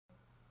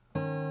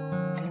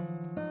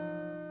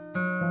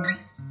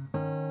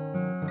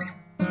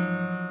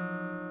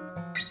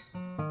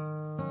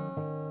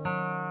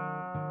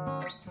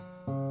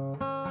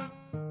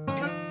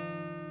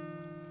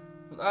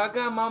I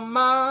got my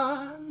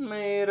mind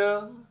made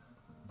up.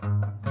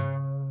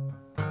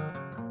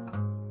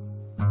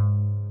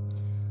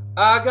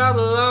 I got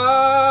a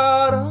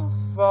lot of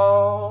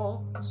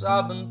faults.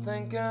 I've been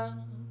thinking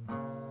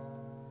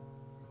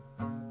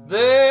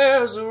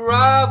there's a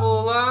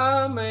rival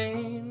I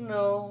may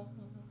know,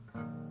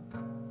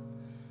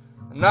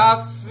 and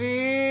I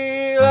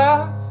feel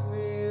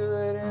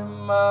it in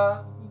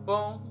my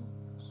bones.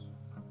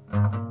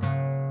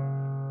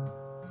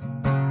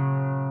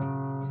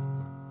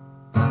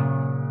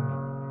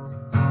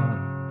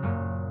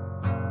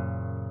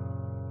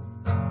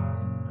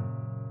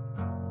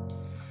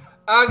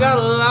 I got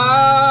a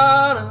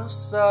lot of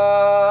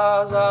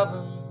stars I've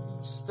been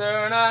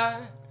staring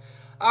at.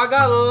 I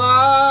got a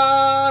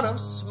lot of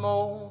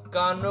smoke,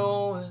 I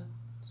know it's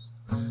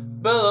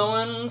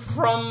billowing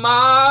from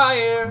my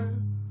ears,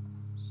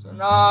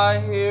 and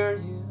I hear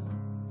you.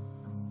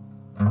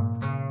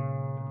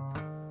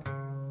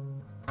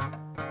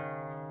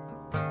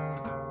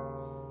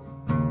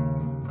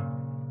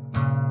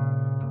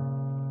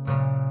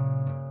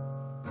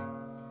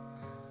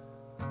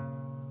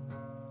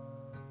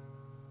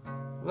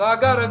 Well, I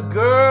got a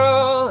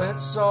girl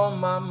that's on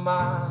my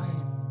mind.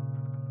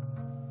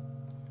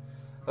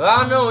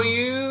 I know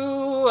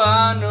you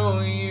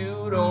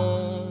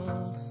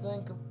don't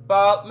think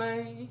about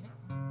me,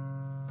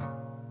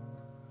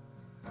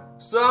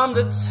 so I'm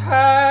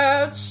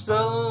detached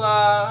a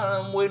lot.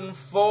 I'm waiting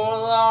for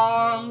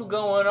alarms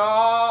going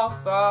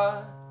off,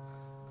 I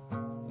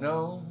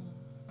know.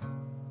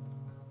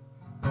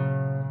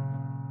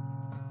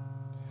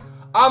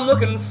 I'm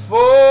looking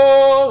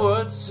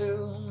forward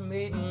to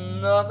meeting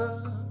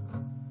another.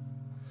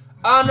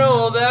 I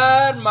know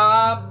that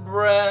my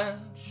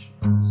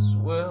branches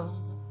will.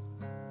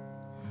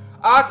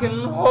 I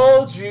can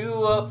hold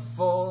you up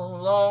for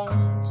a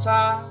long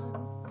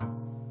time,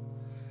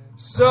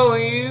 so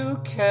you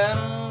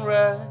can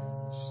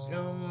rest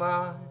your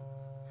mind.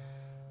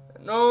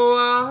 No,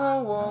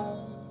 I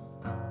won't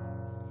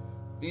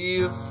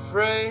be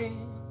afraid.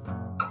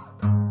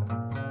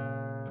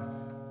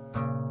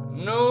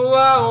 No,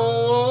 I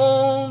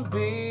won't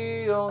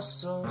be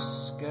so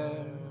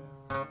scared.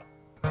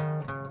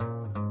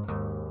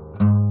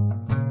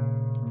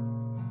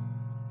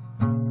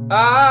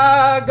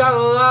 I got a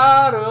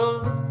lot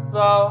of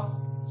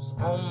thoughts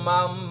on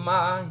my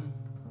mind.